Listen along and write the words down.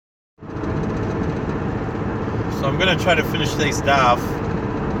So I'm going to try to finish today's daf.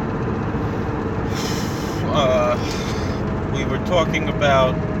 We were talking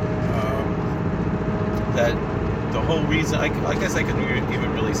about that the whole reason, I guess I can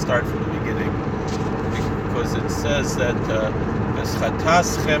even really start from the beginning, because it says that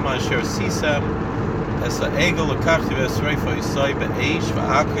Veschataschem asher sisem es ha'egel lekachti v'esreifa yisai be'eish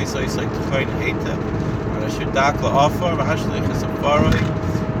v'akei yisai tchoin heitev v'asher dak la'afar v'hashlich esafaroi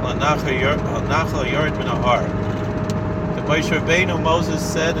l'nachal yored min ha'ar. The Moshe Rabbeinu, Moses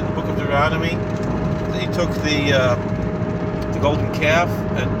said in the book of Deuteronomy that he took the golden calf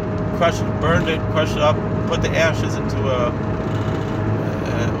and crushed it, burned it, crushed it up, put the ashes into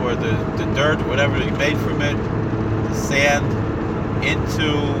or the dirt, whatever he made from it, the sand,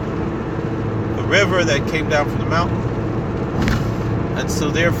 into the river that came down from the mountain. And so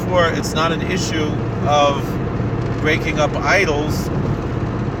therefore it's not an issue of breaking up idols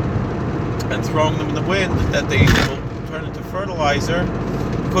and throwing them in the wind that they will turn into fertilizer,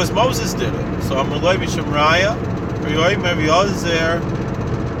 because Moses did it. So Amrullah b'Shemraya, R'yoim R'yozer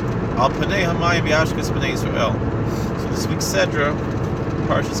Al Panei Hamayim B'Ashkas B'nei Israel. So this week's Sedra,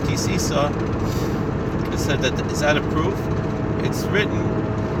 Parshas Kisisa, it said that is that a proof? It's written,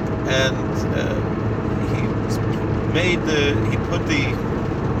 and he put the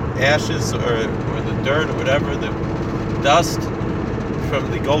ashes or the dirt or whatever, the dust from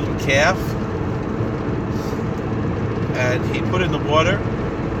the golden calf, and he put it in the water,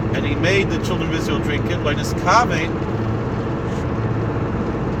 and he made the children of Israel drink it. Like this kamein,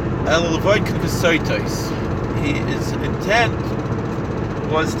 his intent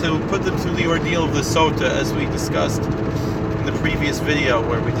was to put them through the ordeal of the sota, as we discussed in the previous video,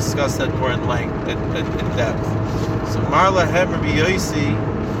 where we discussed that more in length, in depth. So Mar lahem Rabbi Yosi,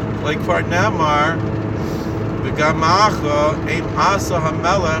 like Kvar Namar, v'gamacha ein asa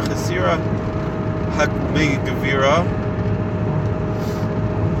hamelech hasira hagmigavira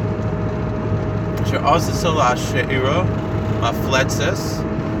asher asa salah she'ira mafletzes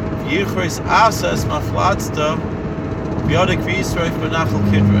v'yichris asas maflatzta v'yodik v'yisroif b'nachal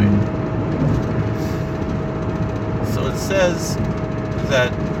kidrei. So it says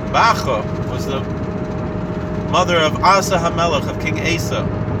that Bacha was the mother of Asa HaMelech, of King Asa,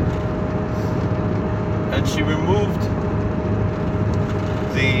 and she removed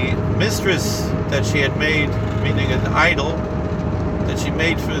the mistress that she had made, meaning an idol that she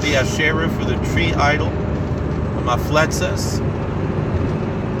made for the Asherah, for the tree idol, a mafletzes,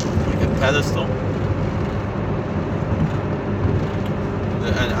 like a pedestal,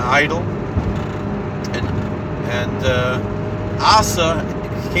 an idol, and Asa,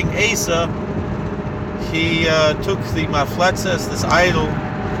 King Asa, he took the mafletzes, this idol,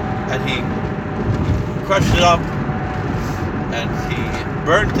 and he crushed it up, and he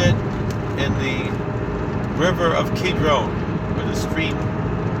burnt it in the river of Kidron, or the stream,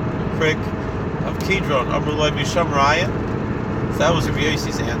 the creek of Kidron. Amrullah b'Shamraya. So that was Rabbi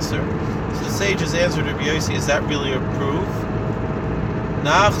Yossi's answer. So the sages answered Rabbi Yossi, is that really a proof?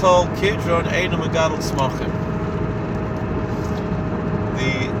 Nachal Kidron einu megadol tzmachim.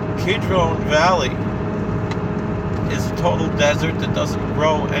 The Kidron Valley is a total desert that doesn't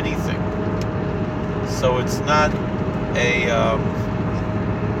grow anything. So it's not a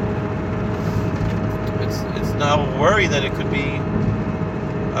it's not a worry that it could be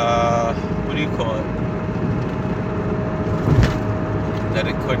what do you call it? That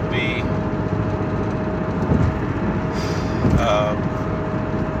it could be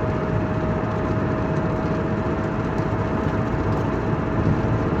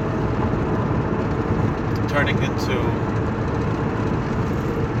turning into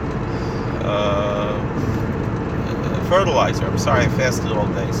fertilizer. I'm sorry, I fasted all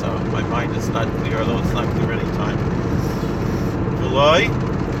day, so my mind is not clear, although it's not clear any time. July,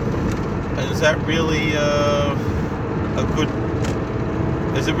 and is that really a good?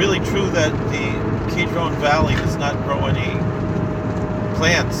 Is it really true that the Kidron Valley does not grow any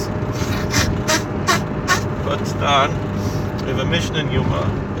plants? But on, we have a Mishnah in Yoma,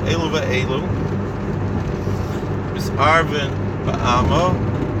 Elu ve'elu, Arvin ba'ama,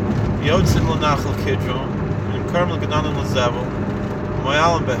 Yotzin l'nachal Kidron, and Karmel Gananan l'zevel,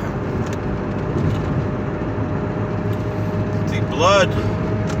 Moyalim behem. The blood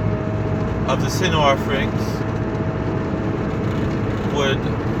of the sin offerings would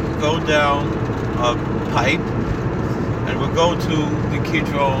go down a pipe and would go to the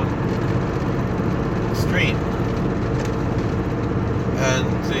Kidron stream. And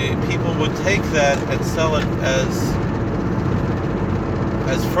the people would take that and sell it as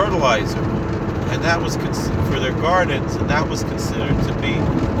fertilizer, and that was for their gardens, and that was considered to be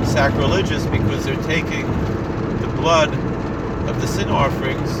sacrilegious, because they're taking blood of the sin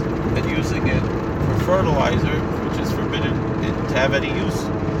offerings and using it for fertilizer, which is forbidden to have any use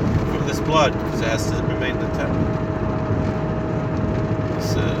from this blood because it has to remain in the temple.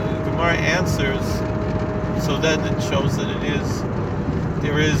 So Gemara answers. So then it shows that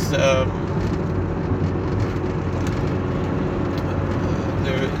there is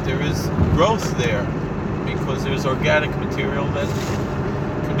growth there because there's organic material that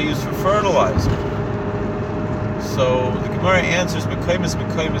can be used for fertilizer. So the Gemara answers Mekaymis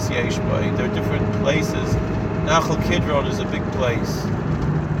Yesh Bai. There are different places. Nachal Kidron is a big place,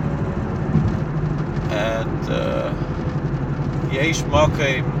 and Yesh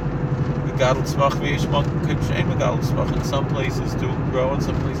Makayim Megadol Tzmach Yesh Makayim Shein Megadol Tzmach. In some places do grow, in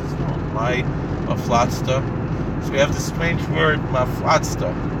some places don't. My Maflatsta. So we have this strange word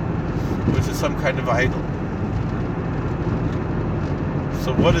Maflatsta, which is some kind of idol.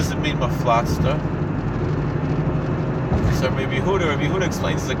 So what does it mean, Maflatsta? So Rabbi Yehuda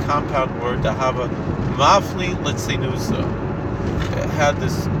explains the compound word Dahava Mafli Litzinusa. It had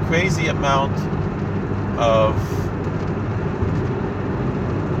this crazy amount of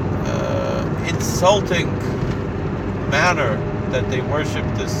insulting manner that they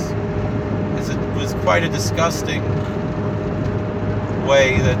worshipped this. It was quite a disgusting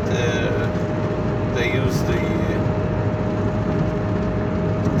way that they used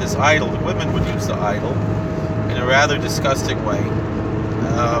this idol. The women would use the idol in a rather disgusting way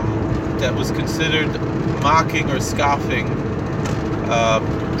that was considered mocking or scoffing,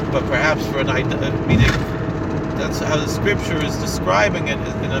 but perhaps for an idea, meaning that's how the scripture is describing it,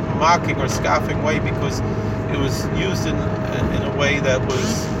 in a mocking or scoffing way, because it was used in a way that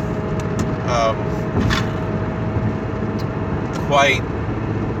was quite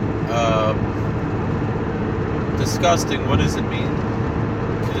disgusting. What does it mean?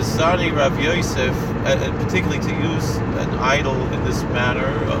 Kedusani Rav Yosef, particularly to use an idol in this manner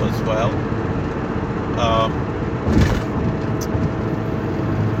as well.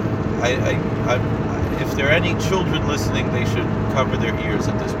 If there are any children listening, they should cover their ears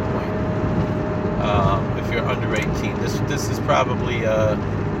at this point. If you're under 18, this is probably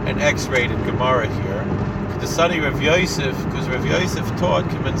an X-rated Gemara here. Kedusani Rav Yosef, because Rav Yosef taught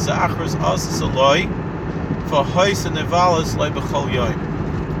Kimen Zachras Asas Aloi for Hois and Nevalas Lei B'Chol Yom.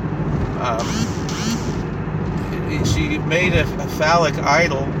 She made a phallic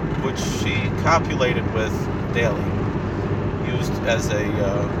idol which she copulated with daily, used as a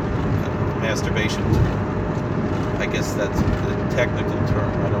masturbation term. I guess that's the technical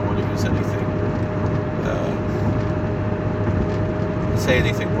term. I don't want to use anything, say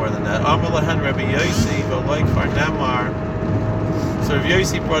anything more than that. Amalahan Rabbi Yossi, like Farnamar. So Rabbi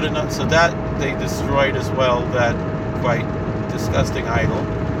Yossi brought it up, so that they destroyed as well, that quite disgusting idol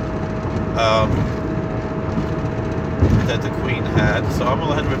that the queen had. So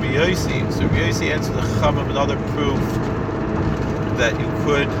Amalahan Rabbi Yossi. So Rabbi Yossi answered the Chachamim another proof that you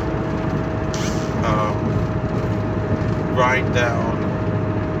could grind down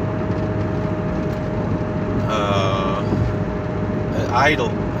an idol,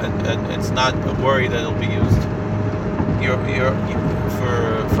 and it's not a worry that it'll be used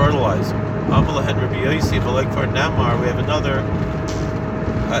for fertilizer. Amalahan Rabbi Yossi, Balek Far Namar. We have another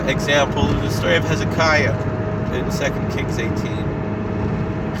example in the story of Hezekiah in 2 Kings 18.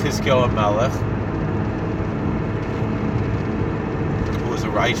 Chizkiyahu Melech, who was a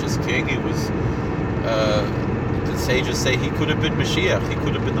righteous king. He was, the sages say, he could have been Mashiach. He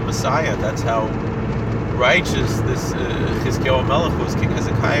could have been the Messiah. That's how righteous this Chizkiyahu Melech was. King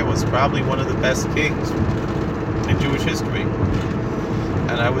Hezekiah was probably one of the best kings in Jewish history.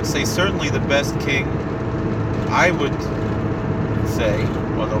 And I would say certainly the best king, I would say,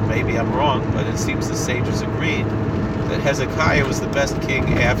 although maybe I'm wrong, but it seems the sages agreed that Hezekiah was the best king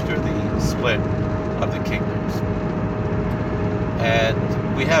after the split of the kingdoms. And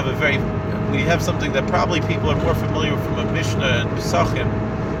we have something that probably people are more familiar with from a Mishnah and Pesachim,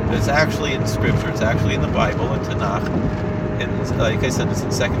 but it's actually in Scripture. It's actually in the Bible, in Tanakh. And like I said, it's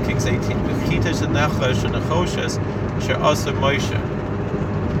in 2 Kings 18.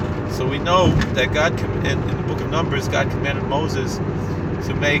 So we know that God, in the book of Numbers, God commanded Moses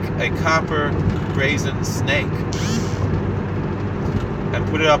to make a copper brazen snake and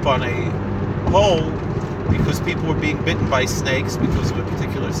put it up on a pole because people were being bitten by snakes because of a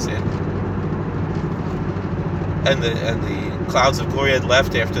particular sin. And the clouds of glory had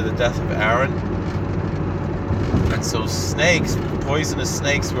left after the death of Aaron. And so snakes, poisonous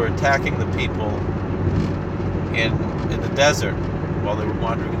snakes, were attacking the people in the desert while they were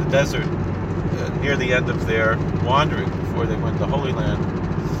wandering in the desert near the end of their wandering before they went to Holy Land.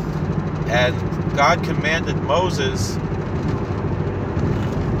 And God commanded Moses,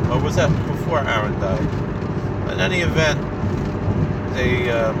 or was that before Aaron died? In any event,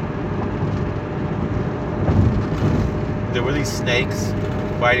 there were these snakes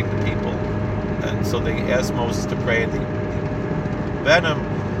biting the people, and so they asked Moses to pray. The venom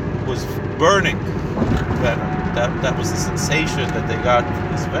was burning venom. That was the sensation that they got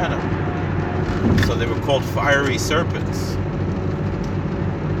from this venom. So they were called fiery serpents.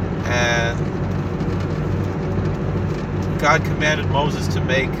 And God commanded Moses to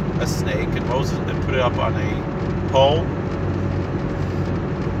make a snake, and Moses put it up on a pole.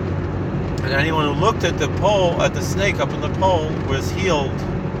 And anyone who looked at the pole, at the snake up on the pole, was healed.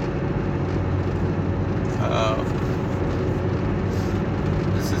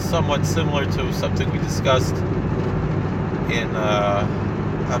 This is somewhat similar to something we discussed in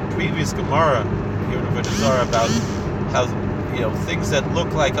a previous Gemara here in Avodah Zarah about how things that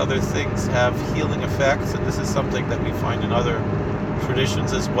look like other things have healing effects, and this is something that we find in other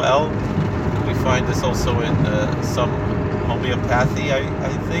traditions as well. We find this also in some homeopathy. I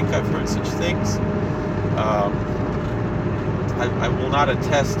think I've heard such things. I will not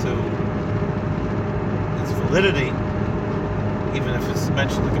attest to its validity, even if it's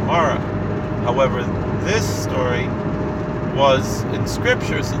mentioned in the Gemara. However, this story was in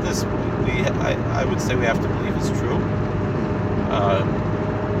Scripture, so this I would say we have to believe is true.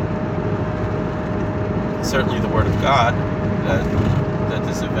 Certainly the Word of God that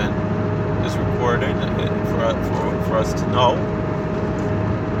this event is recorded for us to know.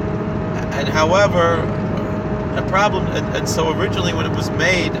 And however, a problem, and so originally when it was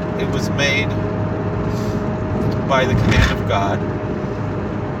made by the command of God.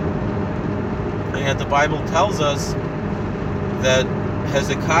 And yet the Bible tells us that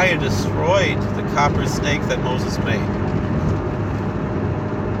Hezekiah destroyed the copper snake that Moses made.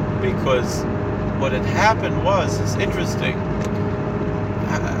 Because what had happened it's interesting,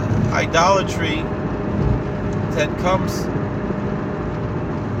 idolatry that comes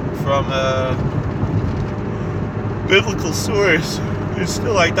from a biblical source is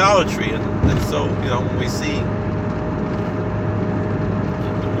still idolatry, and so when we see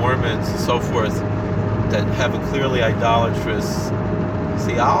the Mormons and so forth that have a clearly idolatrous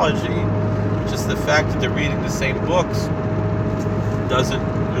theology, just the fact that they're reading the same books doesn't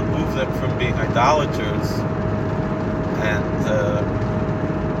remove them from being idolaters,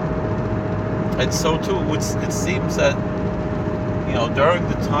 and so too it seems that during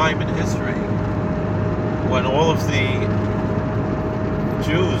the time in history when all of the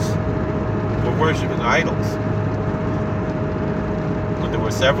Jews were worshiping idols, when there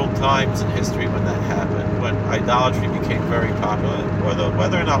were several times in history when that happened, when idolatry became very popular,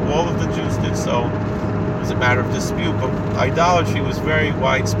 whether or not all of the Jews did so was a matter of dispute, but idolatry was very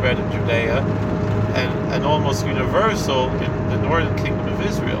widespread in Judea and almost universal in the northern kingdom of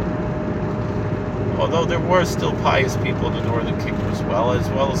Israel. Although there were still pious people in the northern kingdom as well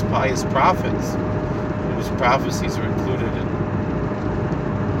as pious prophets, whose prophecies are included in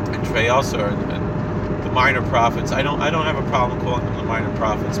Trey Osir and the minor prophets. I don't have a problem calling them the minor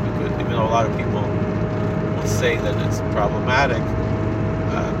prophets, because even though a lot of people will say that it's problematic,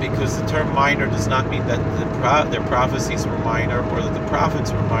 because the term minor does not mean that their prophecies were minor or that the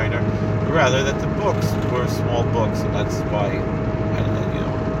prophets were minor, but rather that the books were small books, and that's why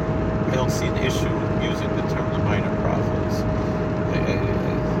I don't see an issue using the term the minor prophets.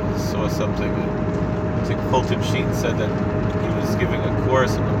 I saw something, I think Fulton Sheen said that he was giving a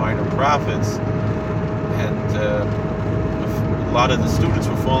course on the minor prophets, and a lot of the students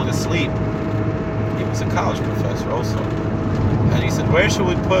were falling asleep. He was a college professor also. And he said, "Where should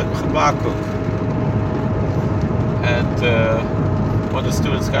we put Habakkuk?" And one of the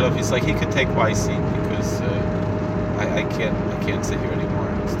students got up. He's like, "He could take my seat because I can't sit here anymore.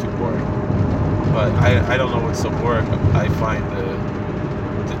 It's too boring." But I don't know what's so boring. I find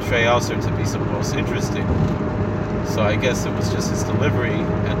the Trey Osir to be some of the most interesting. So I guess it was just his delivery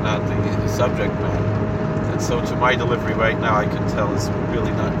and not the subject matter. And so to my delivery right now, I can tell is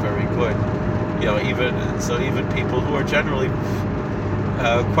really not very good. Even people who are generally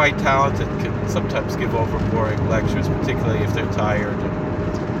quite talented can sometimes give over boring lectures, particularly if they're tired. And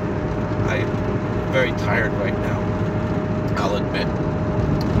I'm very tired right now, I'll admit.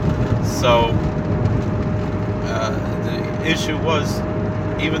 So the issue was,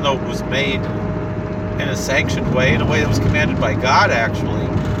 even though it was made in a sanctioned way, in a way that was commanded by God actually,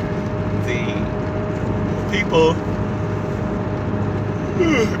 the people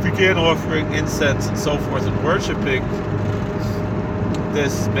began offering incense and so forth and worshiping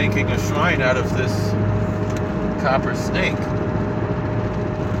this, making a shrine out of this copper snake.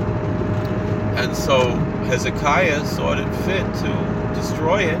 And so Hezekiah saw it fit to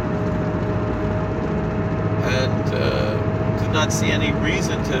destroy it, and did not see any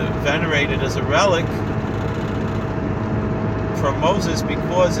reason to venerate it as a relic from Moses,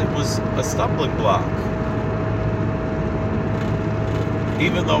 because it was a stumbling block.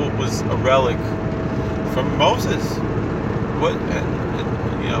 Even though it was a relic from Moses,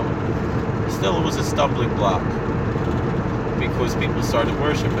 still it was a stumbling block, because people started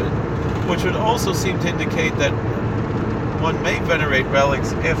worshiping, which would also seem to indicate that one may venerate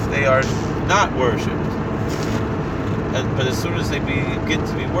relics if they are not worshipped. But as soon as they begin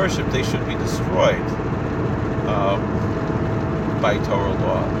to be worshipped, they should be destroyed by Torah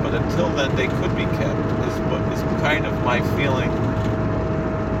law. But until then, they could be kept, is kind of my feeling.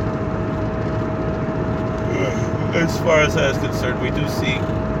 As far as that is concerned, we do see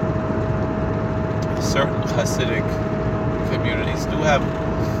certain Hasidic communities do have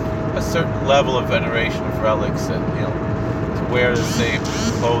a certain level of veneration of relics, and to wear the same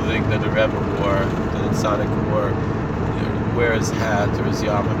clothing that a Rebbe wore, that a tzaddik wore, wear his hat or his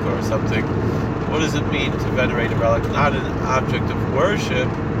yarmulke or something. What does it mean to venerate a relic? Not an object of worship,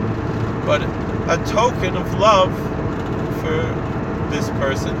 but a token of love for this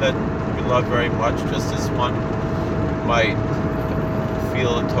person that we love very much, just as one might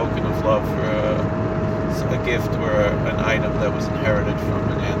feel a token of love for a gift or an item that was inherited from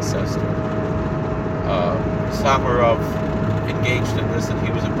an ancestor. Samarov engaged in this, and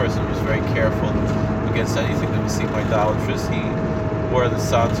he was a person who was very careful against anything that would seem idolatrous. He wore the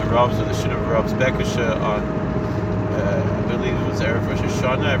Sons of Robs or the Shin of Robs Bekasha on, I believe it was Erev Rosh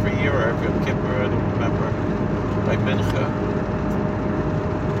Hashanah every year, or every Yom Kippur, I don't remember, by Mincha.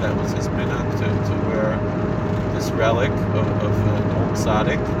 That was his minhag, to wear this relic of an old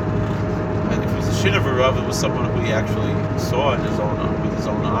tzaddik. And if it was a Shin of Rav, it was someone who he actually saw with his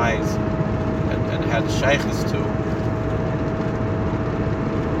own eyes and had shaykhs to.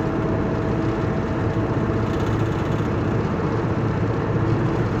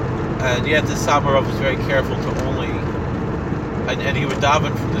 And yet the Samarov was very careful to only, and he would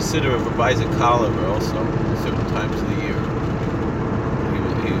daven from the siddur of Rabbi Isaac Kaliber also certain times of the year.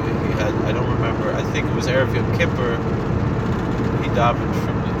 He had, I don't remember, I think it was Erev Yom Kippur, he davened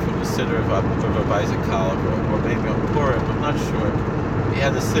from the siddur of Rabbi Isaac Kaliber, or maybe on Purim, I'm not sure. He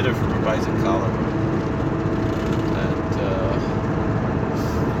had the siddur from Rabbi Isaac Kaliber.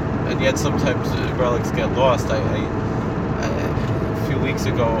 And yet sometimes relics get lost. A few weeks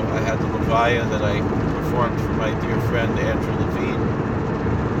ago, I had the Levaya that I performed for my dear friend Andrew Levine,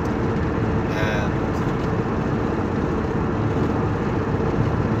 and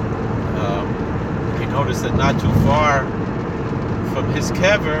I noticed that not too far from his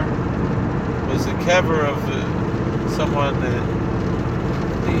kever was the kever of someone, the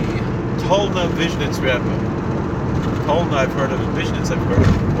Tolna Vishnitz Rebbe. Tolna I've heard of, Vishnitz I've heard of,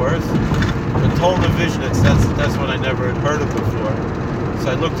 of course, but Tolna Vishnitz, that's one I never had heard of before. So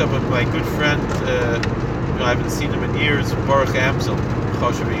I looked up with my good friend, I haven't seen him in years, Baruch Amsel,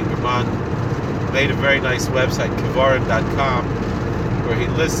 Choshevi German, made a very nice website, kivarim.com, where he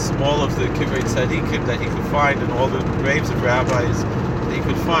lists all of the Kivrei Tzadikim that he could find, and all the graves of rabbis that he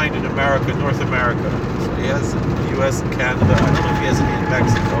could find in America, North America. So he has in the U.S. and Canada. I don't know if he has any in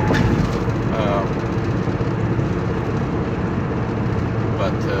Mexico.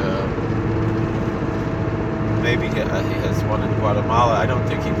 Maybe he has one in Guatemala. I don't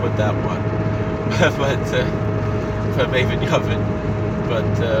think he put that one, but maybe in Yavin.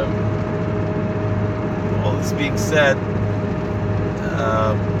 But all this being said,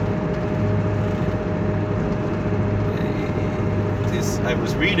 I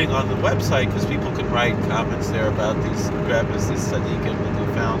was reading on the website, because people can write comments there about these rabbis, these tzaddikim that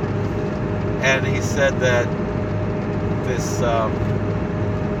they found, and he said that this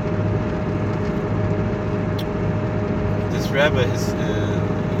Rebbe, his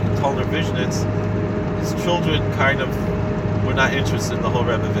Tolner Vishnitz, his children kind of were not interested in the whole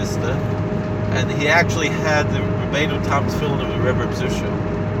Rebbe Vista, and he actually had the Rebbeinu Tam Tefillin of the Rebbe B'Zusha,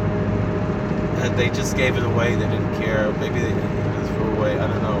 and they just gave it away. They didn't care. Maybe they threw away. I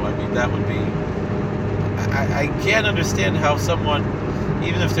don't know. I mean, that would be. I can't understand how someone,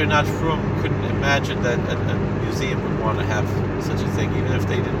 even if they're not frum, couldn't imagine that a museum would want to have such a thing, even if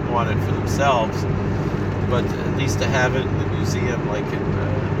they didn't want it for themselves. But at least to have it in the museum, like in the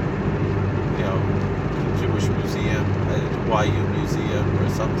Jewish Museum, the YU Museum or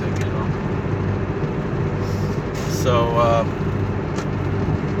something, So,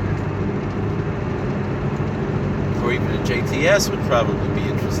 or even a JTS would probably be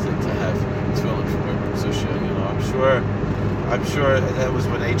interested to have tefillin from Rebbe Zusha. I'm sure I'm sure that was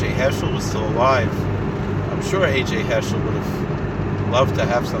when A.J. Heschel was still alive. I'm sure A.J. Heschel would have loved to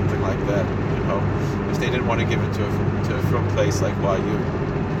have something like that, if they didn't want to give it to a from place like YU,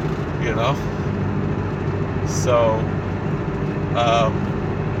 So,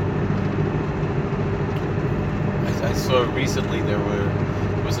 I saw recently there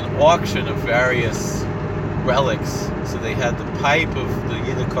was an auction of various relics. So they had the pipe of the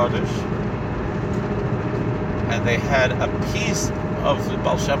Yid Kodesh, and they had a piece of the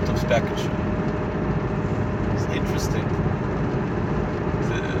Baal Shem Tov's Bekisher. It's interesting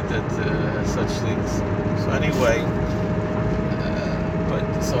that such things. So anyway,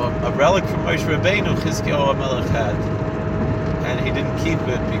 so a relic from Moshe Rabbeinu, Chizkiyahu HaMelech had, and he didn't keep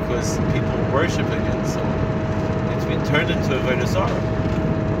it because people were worshiping it. So it's been turned into Avodah Zarah.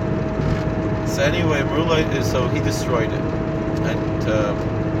 So anyway, so he destroyed it,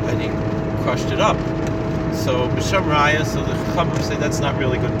 and he crushed it up. So B'Shem Raya, so the Chachamim say that's not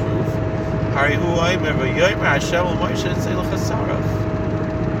really good proof. Harihu Omer v'Yomer Hashem el Moshe tzei l'chasarav.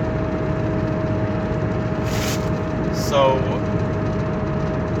 So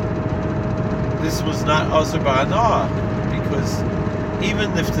this was not Asur Ba'anah, because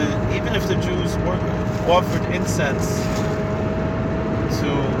even if the Jews offered incense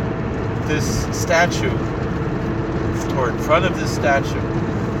to this statue, or in front of this statue,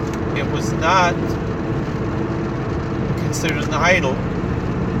 it was not considered an idol.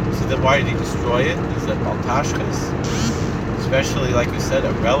 So then why did he destroy it? Is that Baltashkas? Especially, like you said,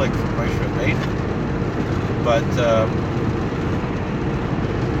 a relic from Moshe Rabbeinu. But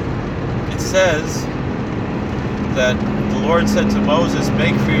it says that the Lord said to Moses,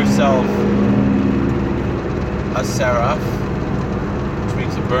 make for yourself a seraph, which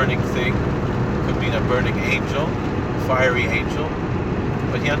means a burning thing. Could mean a burning angel, a fiery angel.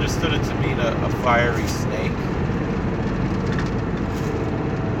 But he understood it to mean a fiery snake.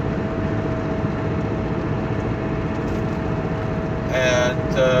 And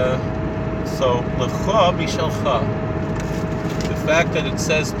so, L'cha mishalcha. The fact that it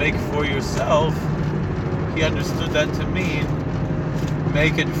says make for yourself, he understood that to mean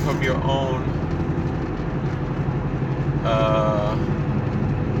make it from your own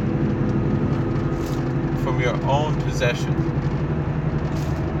possession.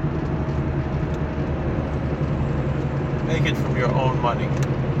 Make it from your own money.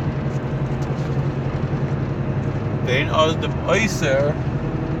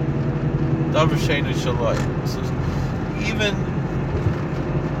 So even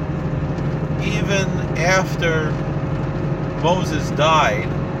after Moses died,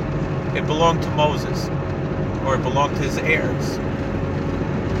 it belonged to Moses, or it belonged to his heirs.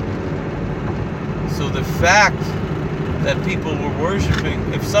 So the fact that people were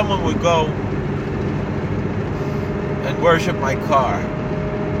worshiping, if someone would go and worship my car,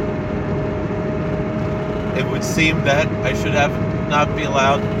 it would seem that I should not be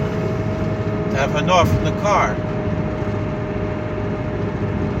allowed to have hanor from the car.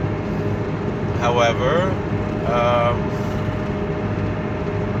 However,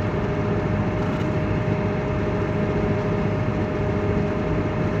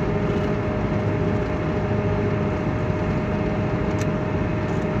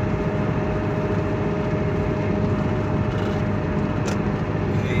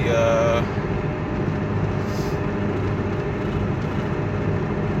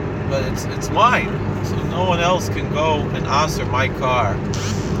 but it's mine, so no one else can go and aser my car.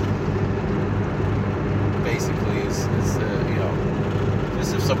 Basically, it's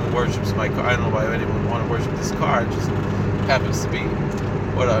just if someone worships my car, I don't know why anyone would want to worship this car. It just happens to be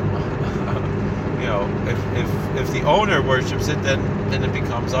what I'm. If the owner worships it, then it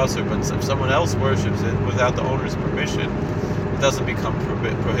becomes aser. But if someone else worships it without the owner's permission, it doesn't become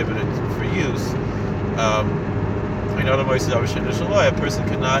prohibited for use. I know the voice of a person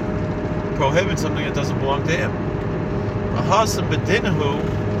cannot prohibit something that doesn't belong to him.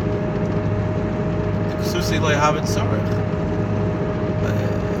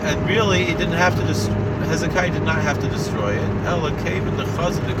 And really, he didn't have to Hezekiah did not have to destroy it.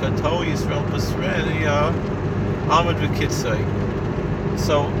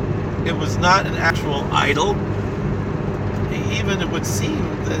 So it was not an actual idol. Even it would seem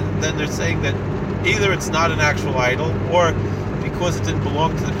that they're saying that either it's not an actual idol, or because it didn't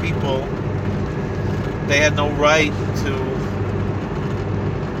belong to the people, they had no right to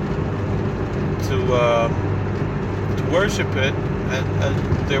worship it,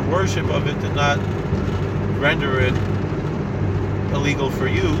 and their worship of it did not render it illegal for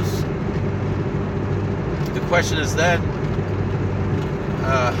use. The question is then,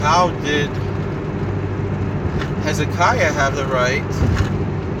 how did Hezekiah have the right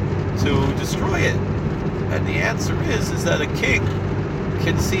to destroy it? And the answer is that a king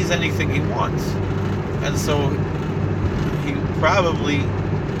can seize anything he wants. And so he probably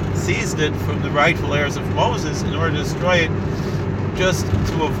seized it from the rightful heirs of Moses in order to destroy it, just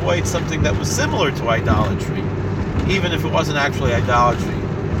to avoid something that was similar to idolatry, even if it wasn't actually idolatry.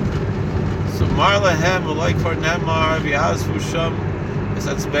 So Mar Lahem V'lai Kvar Nemar V'yazvu Sham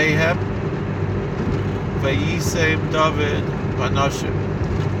Esatzbeihem V'yisem David V'Nashim.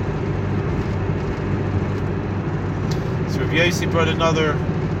 So Rav Yossi brought another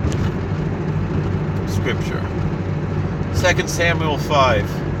scripture. 2 Samuel 5,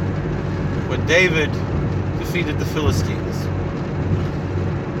 when David defeated the Philistines.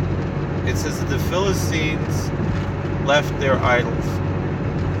 It says that the Philistines left their idols,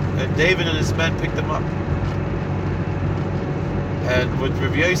 and David and his men picked them up. And what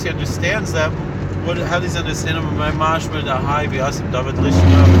Rav Yossi understands them, how does he understand them?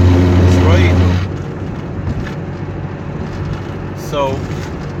 So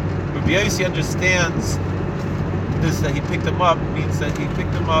Rav Yossi understands this, that he picked them up, means that he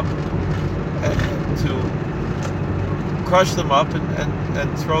picked them up to crush them up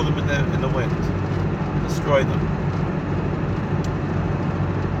and throw them in the wind, destroy them.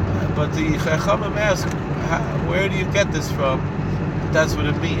 But the Chachamim ask, where do you get this from? That's what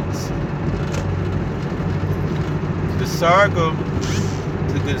it means. The Sargum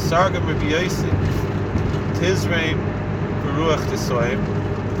Rabbi Yossi, Tizreim V'ruach Tisoim.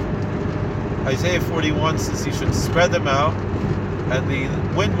 Isaiah 41 says you should spread them out, and the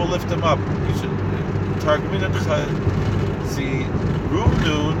wind will lift them up. You should Targumin and see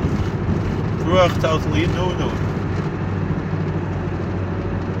Runun Ruach Taltli Nunun.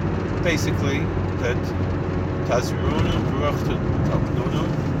 Basically, that Tazrunun Ruach Taltnunun.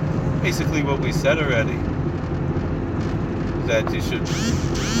 Basically, what we said already, that you should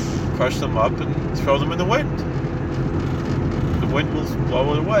crush them up and throw them in the wind. The wind will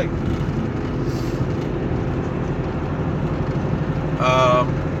blow it away.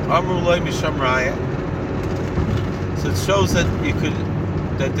 Amrulay Mishamraya. So it shows that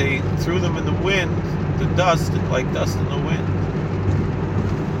that they threw them in the wind, the dust, like dust in the wind,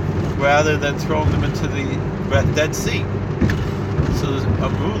 rather than throwing them into the Dead Sea. So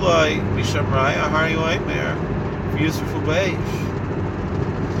Amrulay Mishamraya Hari Oimer Yusufu Beish.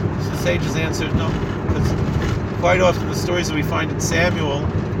 So the sages answered no, because quite often the stories that we find in Samuel,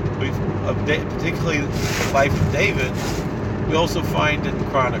 particularly the life of David, we also find in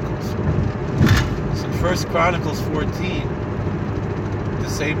Chronicles. So in 1 Chronicles 14, the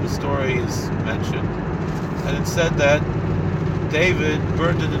same story is mentioned, and it said that David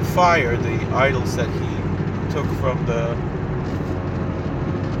burned it in fire, the idols that he took from the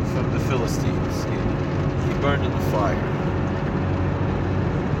Philistines. He burned in the fire.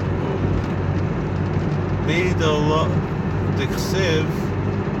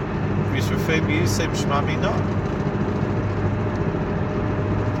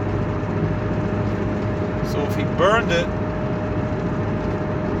 So if he burned it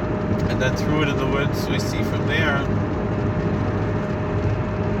and then threw it in the wind, so we see from there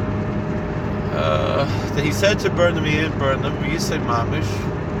that he said to burn them, he didn't burn them. You say mamish.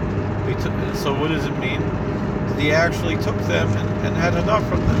 So what does it mean? That he actually took them and had enough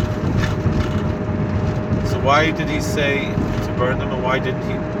from them. So why did he say to burn them, and why didn't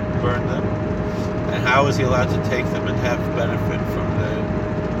he burn them? And how is he allowed to take them and have benefit from the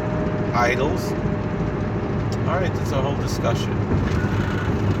idols? Alright, that's a whole discussion.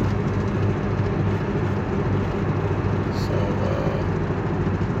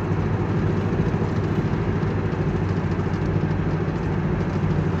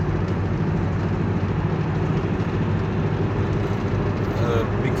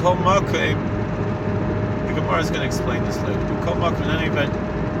 The Gemara is going to explain this later. In any event,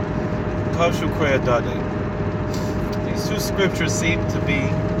 these two scriptures seem to be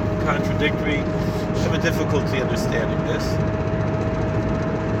contradictory. I have a difficulty understanding this.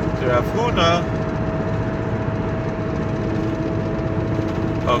 The Rav Huna,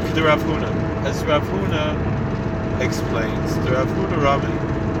 as Rav Huna explains, the Rav Huna Rami,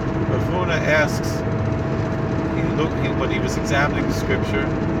 Rav Huna asks, when he was examining the scripture,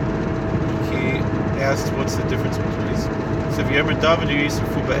 he asked what's the difference between these. So if you ever daven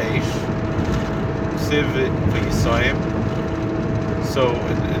Yusufu Ba'esh, Siv V'Yisayim. So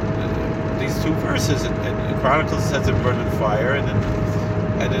in these two verses, in Chronicles it says they burned in fire,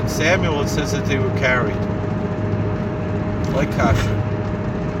 and in Samuel it says that they were carried. Like kasha.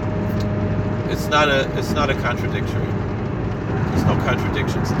 It's not a contradiction. There's no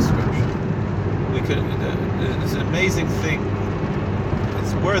contradictions in scripture. It's an amazing thing.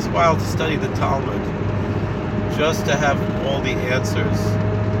 It's worthwhile to study the Talmud just to have all the answers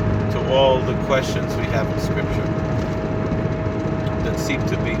to all the questions we have in Scripture that seem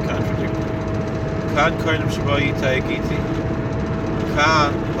to be contradictory. Kan koinem sheba itayagiti,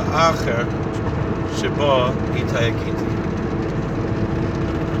 kan la'acher sheba itayagiti.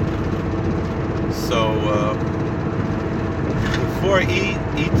 So before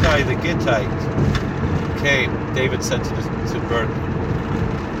Ittai the Gittite came, David sent to burn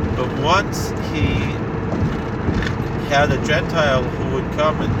him. But once he had a Gentile who would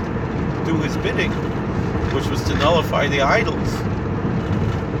come and do his bidding, which was to nullify the idols,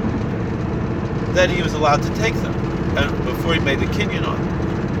 then he was allowed to take them, and before he made the kinyan on them.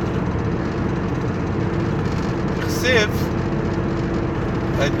 Chsiv,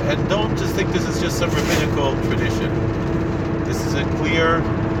 and don't just think this is just some rabbinical tradition. This is a clear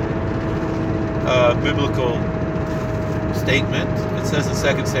biblical statement. It says in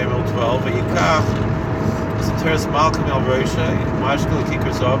 2 Samuel 12, "Vayikach Teres Malcolm al Roshay, Mashkel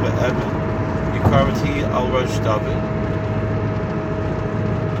Kikar Zava Evan, Yikarvati al Rosh David."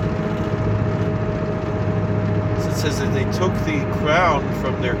 So it says that they took the crown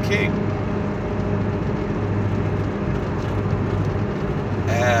from their king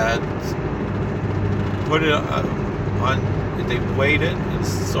and put it on. They weighed it and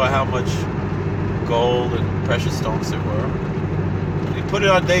saw how much gold and precious stones there were. And he put it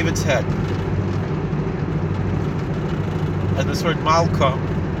on David's head. And this word Malcolm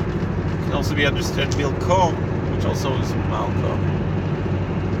can also be understood Milkom, which also is Malcolm.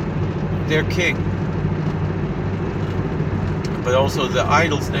 Their king. But also the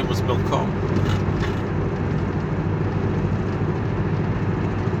idol's name was Milkom.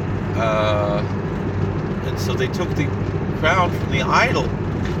 And so they took the crown from the idol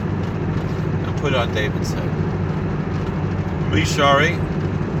and put it on David's head. Mishari,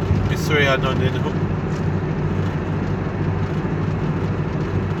 Misuri Anoninhu.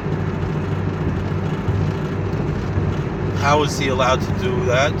 How was he allowed to do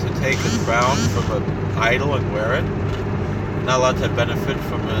that? To take a crown from an idol and wear it? Not allowed to benefit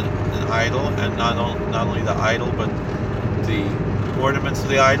from an idol, and not only the idol, but the ornaments of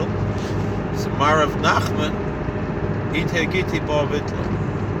the idol. So Marav Nachman, Itay Giti Bo Vitla.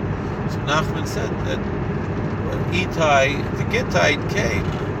 So Nachman said that when Ittai the Gittite came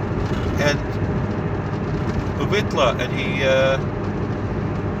and Uvitla, and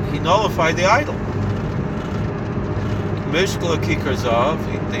he nullified the idol. Mishkla Kikar Zav,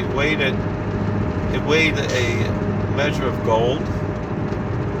 they weighed it. It weighed a measure of gold.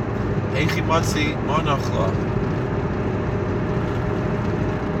 Eichimatzi Monachla.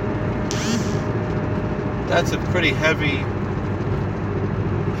 That's a pretty heavy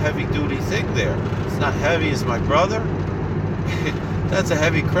duty thing there. It's not heavy as my brother. That's a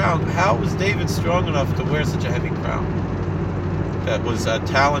heavy crown. How was David strong enough to wear such a heavy crown? That was a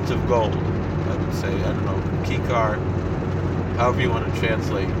talent of gold, I would say. I don't know, kikar, however you want to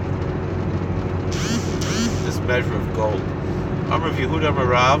translate this measure of gold. Amar Yehuda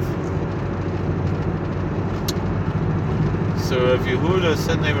Marav. So Rav Yehuda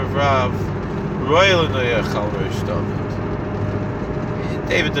said the name of Rav,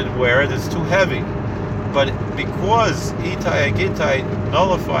 David didn't wear it, it's too heavy. But because Ittai Gittite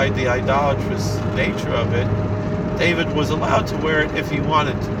nullified the idolatrous nature of it, David was allowed to wear it if he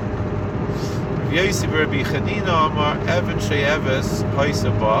wanted to.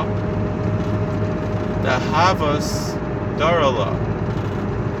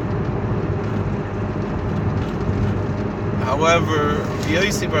 However,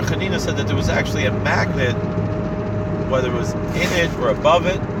 Yosi Bar Chanina said that there was actually a magnet, whether it was in it or above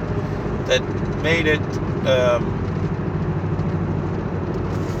it, that made it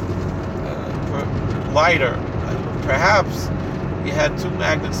lighter. Perhaps you had two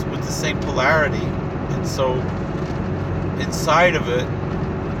magnets with the same polarity, and so inside of it,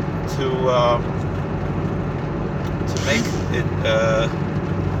 to make it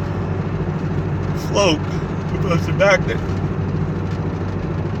float with the magnet,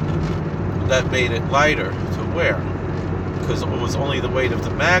 that made it lighter to wear, because it was only the weight of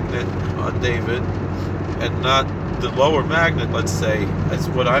the magnet on David and not the lower magnet, let's say. That's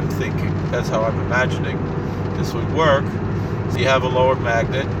what I'm thinking. That's how I'm imagining this would work. So you have a lower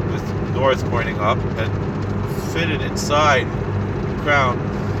magnet with north pointing up, and fitted inside the crown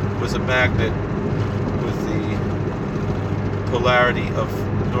was a magnet with the polarity of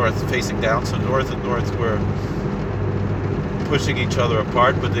north facing down. So north and north were pushing each other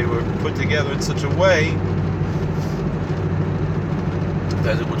apart, but they were put together in such a way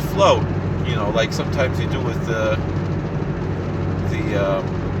that it would float. like sometimes you do with the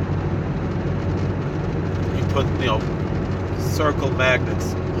you put circle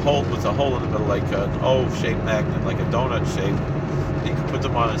magnets with a hole in the middle, like an O-shaped magnet, like a donut shape. You can put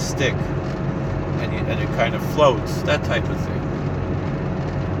them on a stick, and it kind of floats, that type of thing.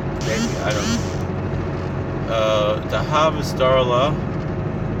 Maybe, I don't know. The Havis Darla.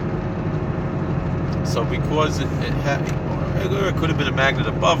 So because it could have been a magnet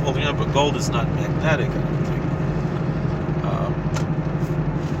above holding up, but gold is not magnetic, I don't think.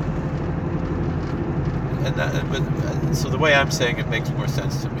 So the way I'm saying it makes more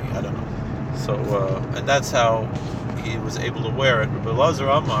sense to me. I don't know. So and that's how he was able to wear it. Rabbi Elazar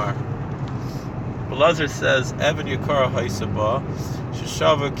Amar. Elazar says, "Evan Yakara Haisaba,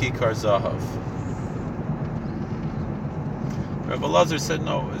 Sheshava Kikar Zahav." Rabbi Elazar said,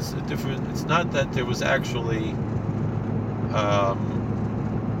 no, it's different. It's not that there was actually a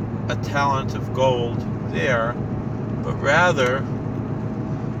talent of gold there, but rather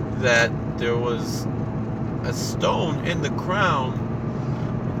that there was a stone in the crown.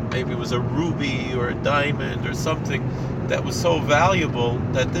 Maybe it was a ruby or a diamond or something that was so valuable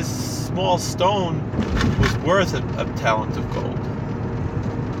that this small stone was worth a talent of gold.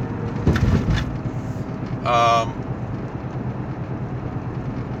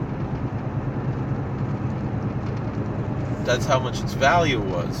 That's how much its value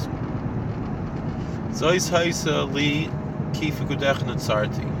was. Zois Haisa Li Kifi Gudech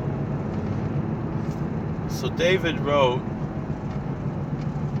Natsarti. So David wrote,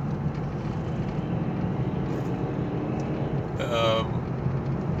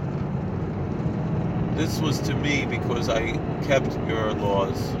 this was to me because I kept your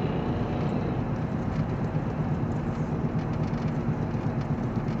laws.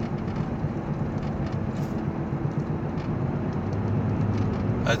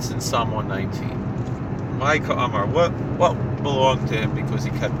 That's in Psalm 119. Micah Amar, what belonged to him because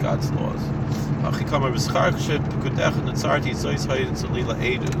he kept God's laws? So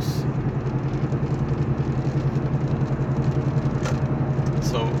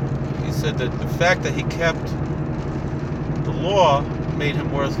he said that the fact that he kept the law made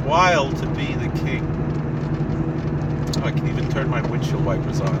him worthwhile to be the king. Oh, I can even turn my windshield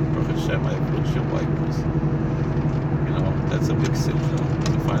wipers on. Baruch Hashem, I have windshield wipers. That's a big sin,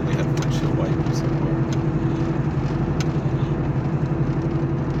 to finally have windshield wipers at work.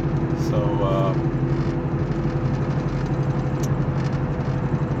 So,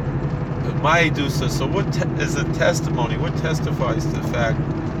 Ma'edusa, so what is a testimony? What testifies to the fact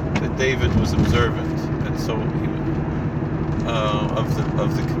that David was observant, and so he of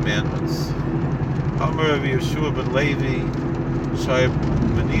the commandments? Amar Rabbi Yeshua ben Levi, Shayab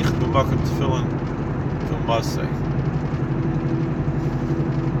Menich B'Makom Tefillin V'Masei.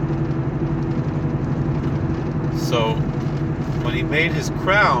 So, when he made his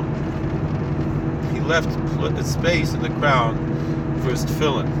crown, he left a space in the crown for his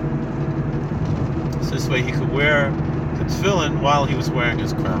tefillin. So this way he could wear the tefillin while he was wearing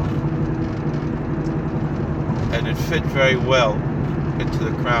his crown. And it fit very well into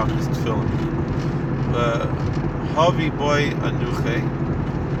the crown, his tefillin. Havi boy anuche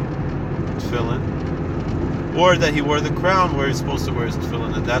tefillin. Or that he wore the crown where he's supposed to wear his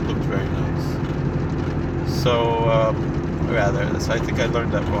tefillin, and that looked very nice. So, I think I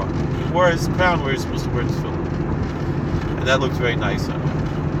learned that wrong. He wore his crown where he's supposed to wear his tefillin. And that looked very nice on him.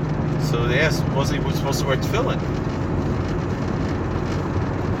 So they asked, wasn't he supposed to wear tefillin?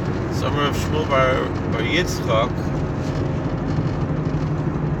 Summer of Shmuel Bar Yitzchak,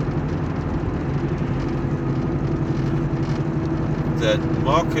 that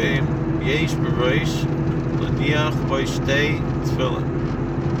Makim Yesh B'Roish L'niach B'Shtei Tefillin.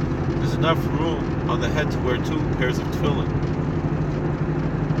 There's enough room on the head to wear 2 pairs of tefillin.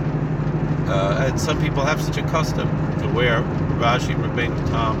 And some people have such a custom to wear Rashi and Rabbeinu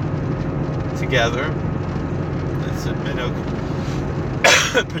Tam together. It's a minhag,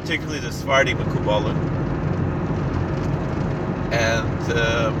 particularly the Sephardi Mekubalim. And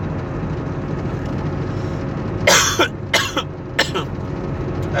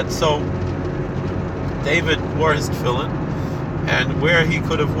so David wore his tefillin, and where he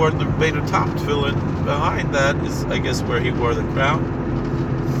could have worn the Rabbeinu Tam tefillin behind that is, I guess, where he wore the crown.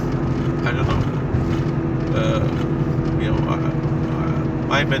 I don't know.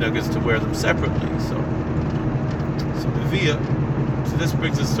 My minhag is to wear them separately. So this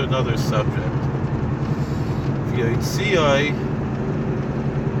brings us to another subject.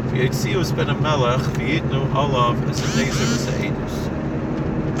 V'yitzius ben Amelech v'yitnu olav as a nezer v'se'edus.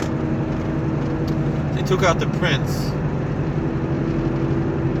 They took out the prince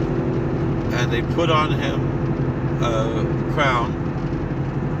and they put on him a crown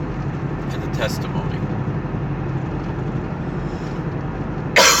and a testimony.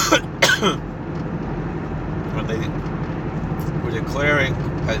 When they were declaring,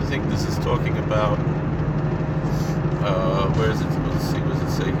 I think this is talking about, where is it? Let's see, what does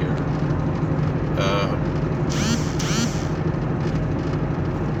it say here?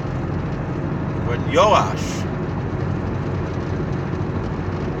 When Joash,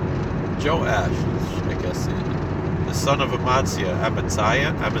 I guess, the son of Amaziah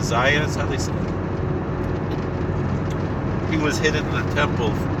is how they say it. He was hidden in the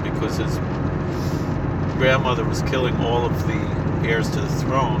temple because his grandmother was killing all of the heirs to the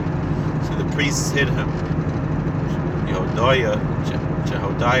throne. So the priests hid him.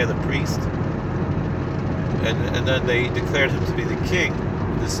 Jehoiada the priest. And then they declared him to be the king,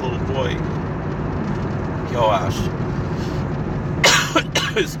 this little boy, Joash.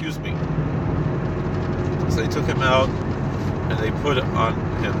 Excuse me. So they took him out and they put on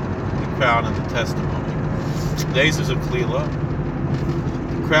him the crown and the testimony. Days of Klila.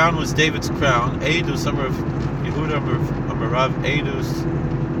 The crown was David's crown. Eidus, some of Yehuda, Amarav, Eidus,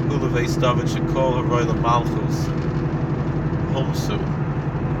 Ulaveis David, Shekol, Haroy, La Malchus, Homsu.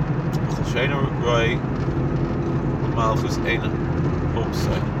 Chashena Roy, La Malchus, Eina,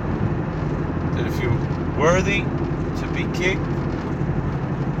 Homsai. That if you're worthy to be king,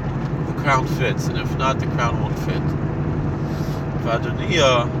 the crown fits, and if not, the crown won't fit.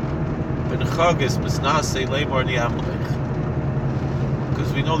 Vadonia ben Chagis Misnase Lemor Niamlech.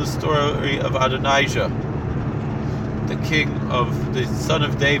 Because we know the story of Adonijah, the king of the son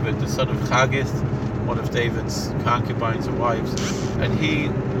of David, the son of Chagith, one of David's concubines or wives, and he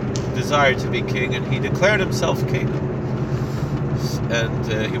desired to be king, and he declared himself king, and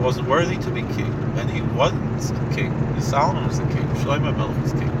he wasn't worthy to be king, and he wasn't king. Solomon was the king. Shlomo Melech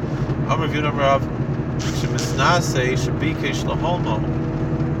was king. Amar Yudam Rav Shemisnase Shabikesh Laholmo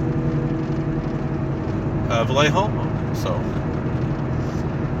V'lei Holmo.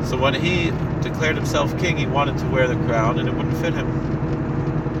 So when he declared himself king, he wanted to wear the crown, and it wouldn't fit him.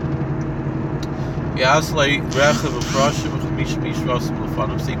 So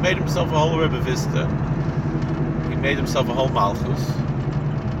he made himself a whole Rebbe Vista. He made himself a whole Malchus.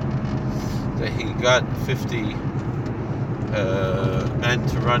 That he got 50 men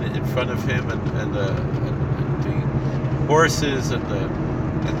to run in front of him, and the horses and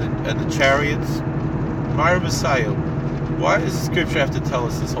the chariots. Myra Messiah. Why does the scripture have to tell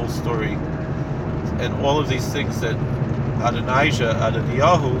us this whole story and all of these things that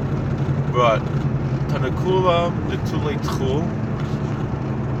Adoniyahu brought? Tanakula, the Tule Tchul,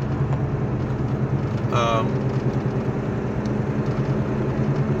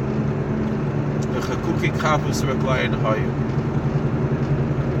 the Chakuki Kapus Reglayan Hayu.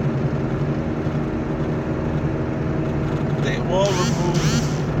 They all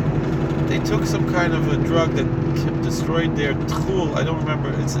removed, they took some kind of a drug that destroyed their tchul. I don't remember,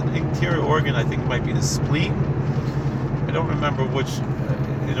 it's an interior organ, I think it might be the spleen. I don't remember which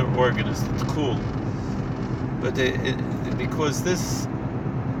inner organ is the tchul. But because this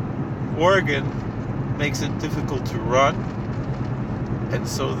organ makes it difficult to run, and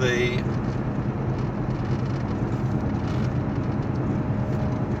so they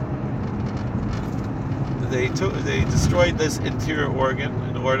destroyed this interior organ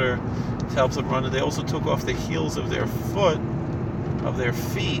in order to help them run. And they also took off the heels of their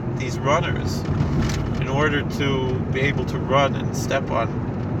feet, these runners, in order to be able to run and step on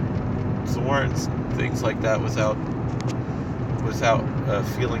thorns and things like that without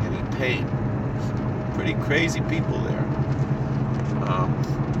feeling any pain. Pretty crazy people there.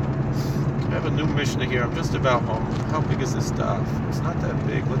 I have a new Mishnah here. I'm just about home. How big is this daf? It's not that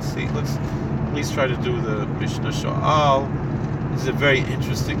big. Let's see. Let's at least try to do the Mishnah Sha'al. This is a very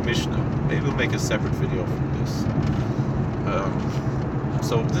interesting Mishnah. Maybe we'll make a separate video from this.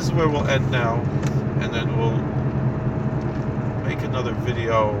 So this is where we'll end now, and then we'll make another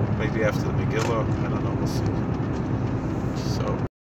video maybe after the Megillah. I don't know. We'll see. So.